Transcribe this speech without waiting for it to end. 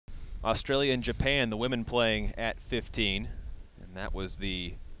Australia and Japan, the women playing at 15. And that was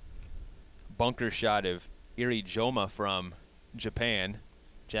the bunker shot of Irijoma from Japan.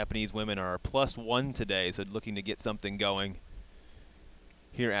 Japanese women are +1 today, so looking to get something going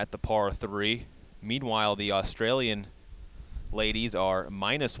here at the par 3. Meanwhile, the Australian ladies are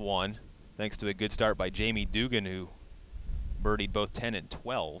 -1, thanks to a good start by Jamie Dugan, who birdied both 10 and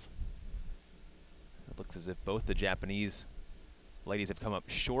 12. It looks as if both the Japanese ladies have come up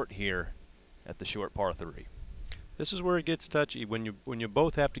short here at the short par 3. This is where it gets touchy when you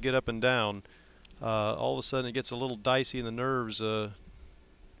both have to get up and down. All of a sudden, it gets a little dicey, and the nerves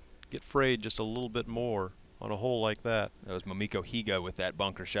get frayed just a little bit more on a hole like that. That was Momiko Higa with that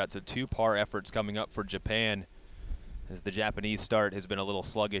bunker shot. So 2 par efforts coming up for Japan, as the Japanese start has been a little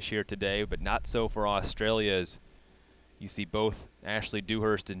sluggish here today, but not so for Australia, as you see both Ashley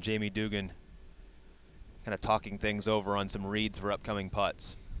Dewhurst and Jamie Dugan kind of talking things over on some reads for upcoming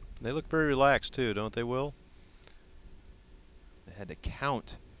putts. They look very relaxed too, don't they, Will? They had to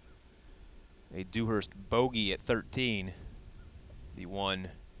count a Dewhurst bogey at 13. The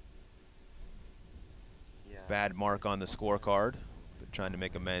one bad mark on the scorecard, but trying to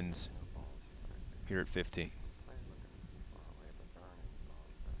make amends here at 15.